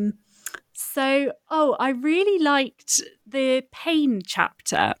 I really liked the pain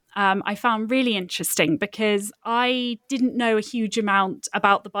chapter. I found really interesting because I didn't know a huge amount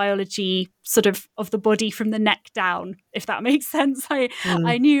about the biology sort of the body from the neck down, if that makes sense.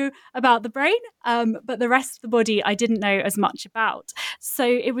 I knew about the brain, but the rest of the body I didn't know as much about. So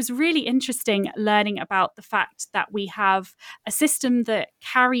it was really interesting learning about the fact that we have a system that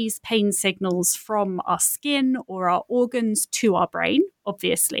carries pain signals from our skin or our organs to our brain,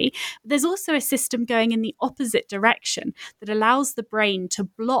 obviously. But there's also a system going in the opposite direction that allows the brain to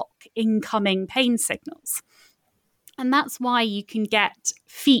block incoming pain signals. And that's why you can get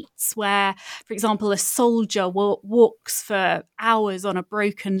feats where, for example, a soldier walks for hours on a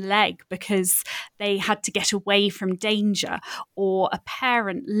broken leg because they had to get away from danger, or a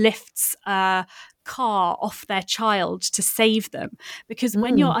parent lifts a car off their child to save them. Because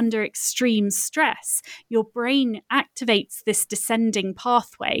when you're under extreme stress, your brain activates this descending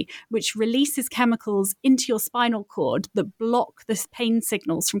pathway, which releases chemicals into your spinal cord that block the pain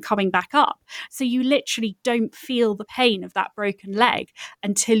signals from coming back up. So you literally don't feel the pain of that broken leg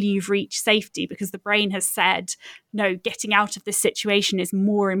until you've reached safety, because the brain has said, no, getting out of this situation is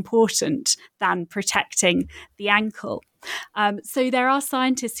more important than protecting the ankle. So there are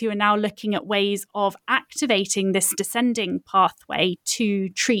scientists who are now looking at ways of activating this descending pathway to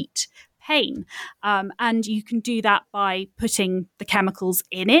treat pain. And you can do that by putting the chemicals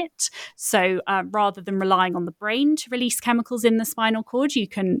in it. So rather than relying on the brain to release chemicals in the spinal cord, you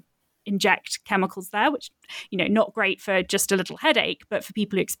can inject chemicals there, which, not great for just a little headache, but for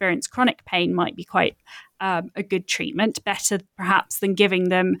people who experience chronic pain might be quite a good treatment, better perhaps than giving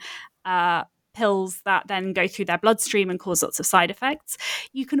them pills that then go through their bloodstream and cause lots of side effects.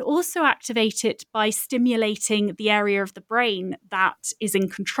 You can also activate it by stimulating the area of the brain that is in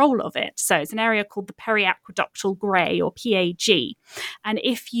control of it. So it's an area called the periaqueductal gray, or PAG. And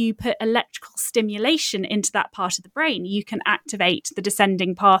if you put electrical stimulation into that part of the brain, you can activate the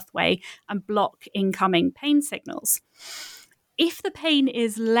descending pathway and block incoming pain signals. If the pain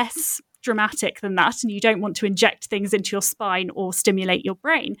is less dramatic than that and you don't want to inject things into your spine or stimulate your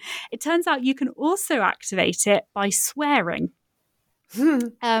brain, it turns out you can also activate it by swearing.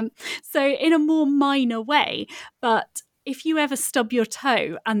 So in a more minor way, but if you ever stub your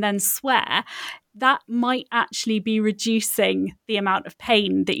toe and then swear, that might actually be reducing the amount of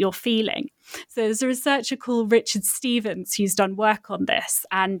pain that you're feeling. So there's a researcher called Richard Stevens who's done work on this,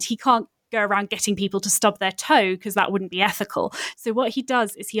 and he can't go around getting people to stub their toe because that wouldn't be ethical. So what he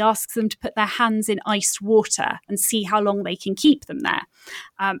does is he asks them to put their hands in iced water and see how long they can keep them there.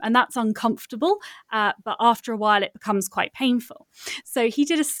 And that's uncomfortable, but after a while it becomes quite painful. So he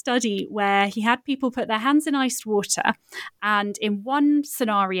did a study where he had people put their hands in iced water, and in one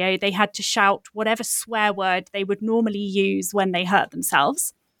scenario they had to shout whatever swear word they would normally use when they hurt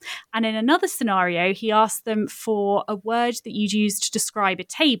themselves. And in another scenario, he asked them for a word that you'd use to describe a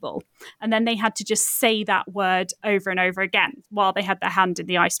table. And then they had to just say that word over and over again while they had their hand in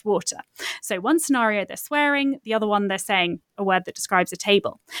the iced water. So one scenario, they're swearing. The other one, they're saying a word that describes a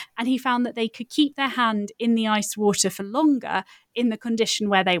table. And he found that they could keep their hand in the iced water for longer in the condition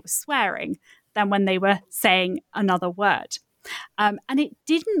where they were swearing than when they were saying another word. And it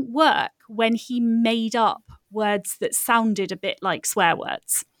didn't work when he made up words that sounded a bit like swear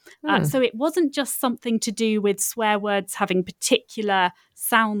words. So it wasn't just something to do with swear words having particular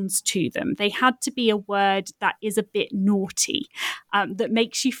sounds to them. They had to be a word that is a bit naughty, that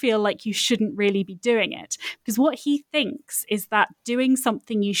makes you feel like you shouldn't really be doing it. Because what he thinks is that doing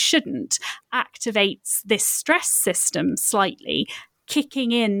something you shouldn't activates this stress system slightly,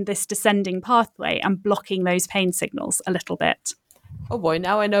 kicking in this descending pathway and blocking those pain signals a little bit. Oh boy,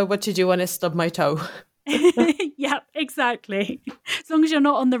 now I know what to do when I stub my toe. Yep, exactly. As long as you're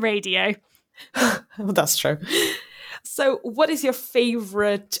not on the radio. That's true. So what is your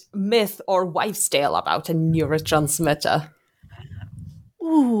favorite myth or wives' tale about a neurotransmitter?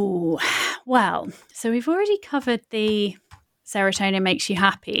 Ooh, well, so we've already covered the serotonin makes you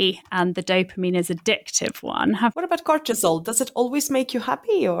happy and the dopamine is addictive one. What about cortisol? Does it always make you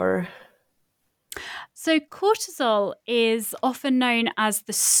happy, or? So cortisol is often known as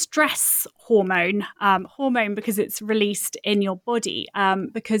the stress hormone, because it's released in your body,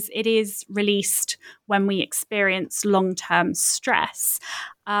 because it is released when we experience long-term stress.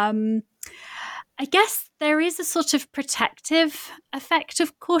 I guess there is a sort of protective effect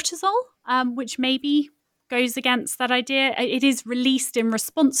of cortisol, which maybe goes against that idea. It is released in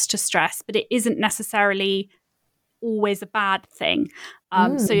response to stress, but it isn't necessarily always a bad thing.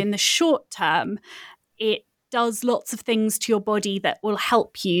 So in the short term, it does lots of things to your body that will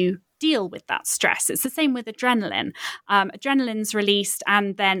help you deal with that stress. It's the same with adrenaline. Adrenaline's released,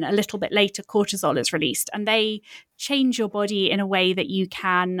 and then a little bit later, cortisol is released, and they change your body in a way that you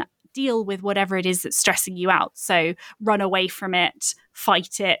can deal with whatever it is that's stressing you out. So run away from it,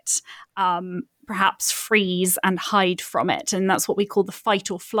 fight it, perhaps freeze and hide from it. And that's what we call the fight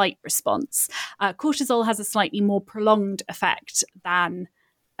or flight response. Cortisol has a slightly more prolonged effect than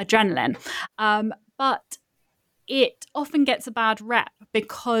adrenaline. But it often gets a bad rep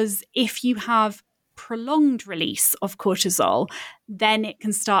because if you have prolonged release of cortisol, then it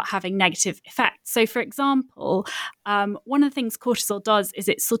can start having negative effects. So, for example, one of the things cortisol does is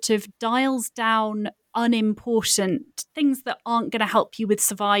it sort of dials down unimportant things that aren't going to help you with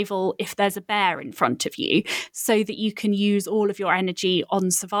survival if there's a bear in front of you, so that you can use all of your energy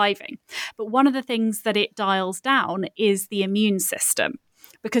on surviving. But one of the things that it dials down is the immune system.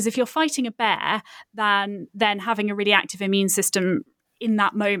 Because if you're fighting a bear, then having a really active immune system in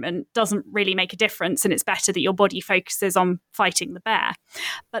that moment doesn't really make a difference, and it's better that your body focuses on fighting the bear.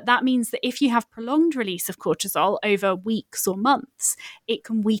 But that means that if you have prolonged release of cortisol over weeks or months, it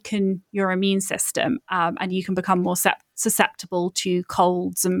can weaken your immune system, and you can become more susceptible to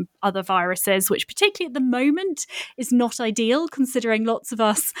colds and other viruses, which particularly at the moment is not ideal, considering lots of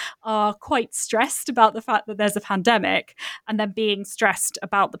us are quite stressed about the fact that there's a pandemic, and then being stressed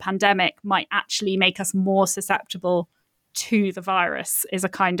about the pandemic might actually make us more susceptible to the virus, is a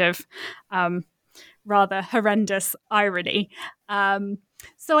kind of rather horrendous irony.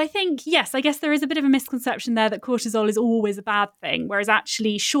 So I think, yes, I guess there is a bit of a misconception there that cortisol is always a bad thing, whereas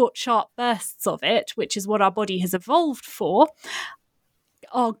actually short, sharp bursts of it, which is what our body has evolved for,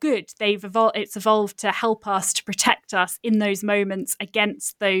 are good. It's evolved to help us, to protect us in those moments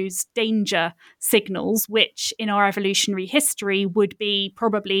against those danger signals, which in our evolutionary history would be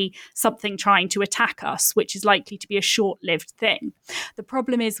probably something trying to attack us, which is likely to be a short-lived thing. The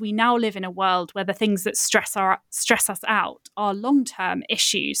problem is we now live in a world where the things that stress us out are long-term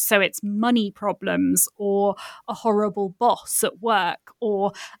issues. So it's money problems, or a horrible boss at work,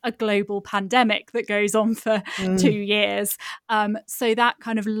 or a global pandemic that goes on for 2 years. So that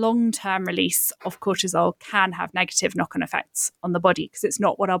kind of long-term release of cortisol can have negative knock-on effects on the body, because it's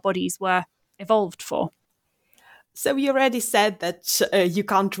not what our bodies were evolved for. So you already said that you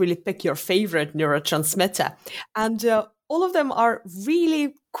can't really pick your favorite neurotransmitter, and all of them are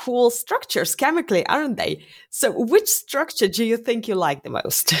really cool structures chemically, aren't they? So which structure do you think you like the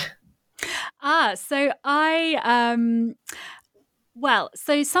most? So Well,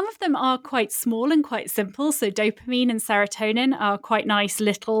 so some of them are quite small and quite simple. So dopamine and serotonin are quite nice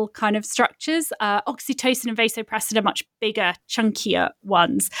little kind of structures. Oxytocin and vasopressin are much bigger, chunkier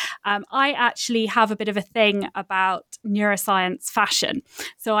ones. I actually have a bit of a thing about neuroscience fashion.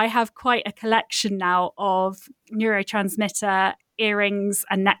 So I have quite a collection now of neurotransmitter earrings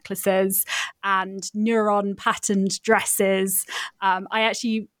and necklaces and neuron patterned dresses. I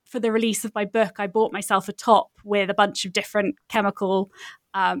actually, for the release of my book, I bought myself a top with a bunch of different chemicals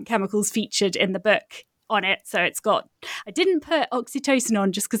featured in the book on it. So it's got, I didn't put oxytocin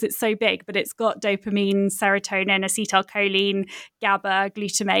on just because it's so big, but it's got dopamine, serotonin, acetylcholine, GABA,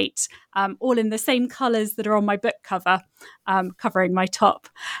 glutamate, all in the same colors that are on my book cover, covering my top.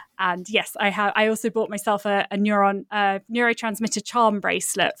 And yes, I also bought myself a neurotransmitter charm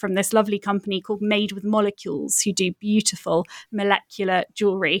bracelet from this lovely company called Made with Molecules, who do beautiful molecular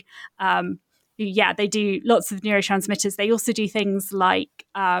jewelry. They do lots of neurotransmitters. They also do things like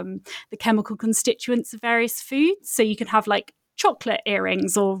the chemical constituents of various foods. So you can have like chocolate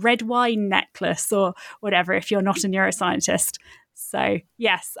earrings or red wine necklace or whatever if you're not a neuroscientist. So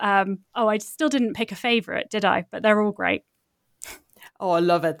yes. I still didn't pick a favorite, did I? But they're all great. Oh, I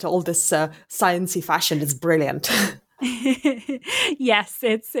love it. All this sciencey fashion is brilliant. Yes,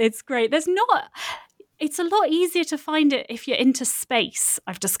 it's great. It's a lot easier to find it if you're into space,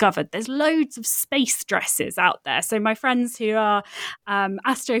 I've discovered. There's loads of space dresses out there. So my friends who are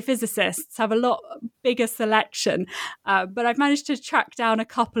astrophysicists have a lot bigger selection. But I've managed to track down a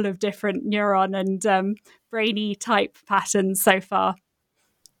couple of different neuron and brainy type patterns so far.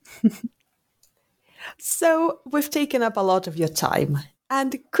 So we've taken up a lot of your time.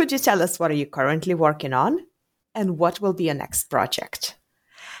 And could you tell us what are you currently working on? And what will be your next project?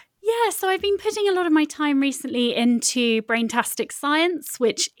 Yeah, so I've been putting a lot of my time recently into Braintastic Science,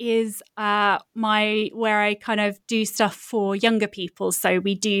 which is where I kind of do stuff for younger people. So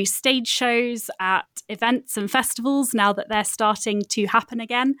we do stage shows at events and festivals now that they're starting to happen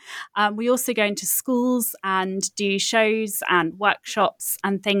again. We also go into schools and do shows and workshops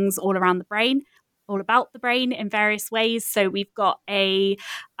and things all around the brain. All about the brain in various ways. So we've got a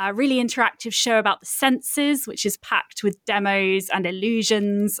really interactive show about the senses, which is packed with demos and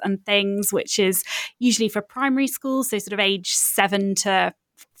illusions and things, which is usually for primary school, so sort of age 7 to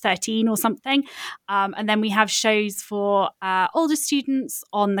 13 or something. And then we have shows for older students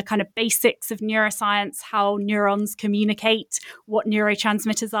on the kind of basics of neuroscience, how neurons communicate, what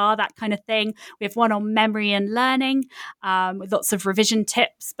neurotransmitters are, that kind of thing. We have one on memory and learning with lots of revision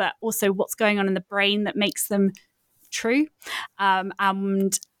tips, but also what's going on in the brain that makes them true.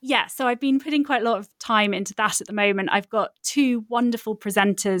 So I've been putting quite a lot of time into that at the moment. I've got two wonderful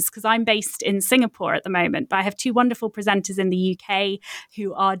presenters because I'm based in Singapore at the moment, but I have two wonderful presenters in the UK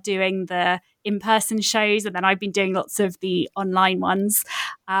who are doing the in-person shows, and then I've been doing lots of the online ones.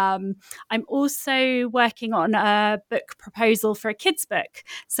 I'm also working on a book proposal for a kids' book,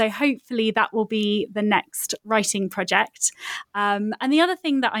 so hopefully that will be the next writing project. And the other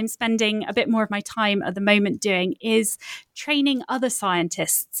thing that I'm spending a bit more of my time at the moment doing is training other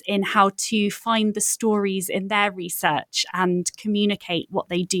scientists in how to find the stories in their research and communicate what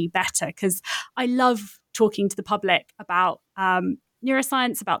they do better, because I love talking to the public about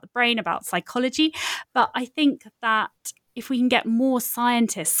neuroscience, about the brain, about psychology. But I think that if we can get more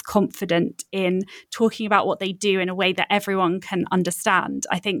scientists confident in talking about what they do in a way that everyone can understand,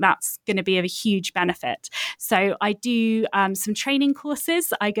 I think that's going to be of a huge benefit. So I do some training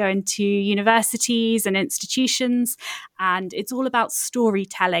courses. I go into universities and institutions, and it's all about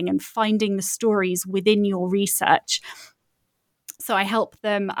storytelling and finding the stories within your research. So I help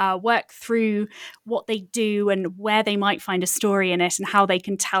them work through what they do and where they might find a story in it and how they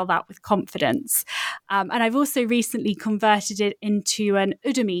can tell that with confidence. And I've also recently converted it into an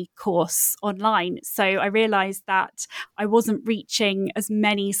Udemy course online. So I realized that I wasn't reaching as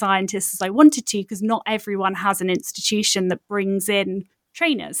many scientists as I wanted to, because not everyone has an institution that brings in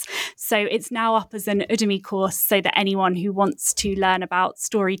trainers. So it's now up as an Udemy course so that anyone who wants to learn about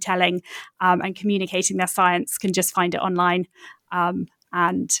storytelling and communicating their science can just find it online.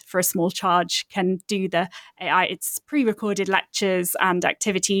 And for a small charge can do it's pre-recorded lectures and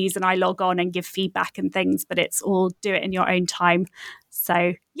activities, and I log on and give feedback and things, but it's all do it in your own time.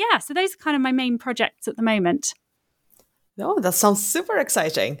 So those are kind of my main projects at the moment. Oh, that sounds super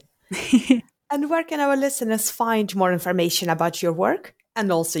exciting. And where can our listeners find more information about your work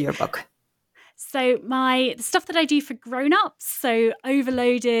and also your book? So the stuff that I do for grown-ups, so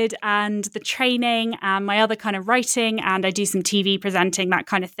Overloaded and the training and my other kind of writing, and I do some TV presenting, that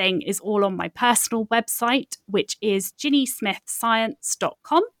kind of thing, is all on my personal website, which is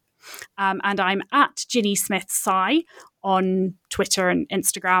ginnysmithscience.com. And I'm at Ginny Smith Sci on Twitter and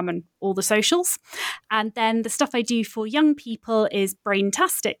Instagram and all the socials. And then the stuff I do for young people is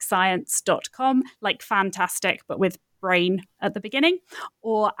braintasticscience.com, like fantastic, but with brain at the beginning,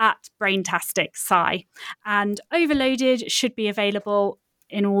 or at Braintastic Sci. And Overloaded should be available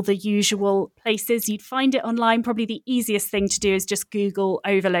in all the usual places. You'd find it online. Probably the easiest thing to do is just Google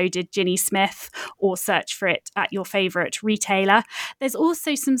Overloaded Ginny Smith or search for it at your favourite retailer. There's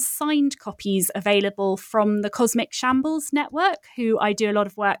also some signed copies available from the Cosmic Shambles Network, who I do a lot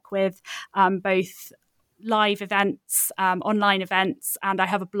of work with, both live events, online events, and I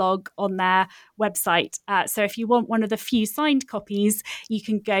have a blog on their website. So if you want one of the few signed copies, you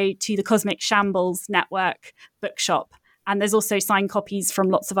can go to the Cosmic Shambles Network bookshop. And there's also signed copies from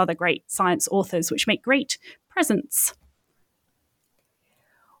lots of other great science authors, which make great presents.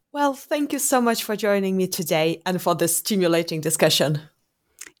 Well, thank you so much for joining me today and for this stimulating discussion.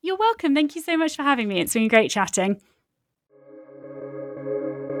 You're welcome. Thank you so much for having me. It's been great chatting.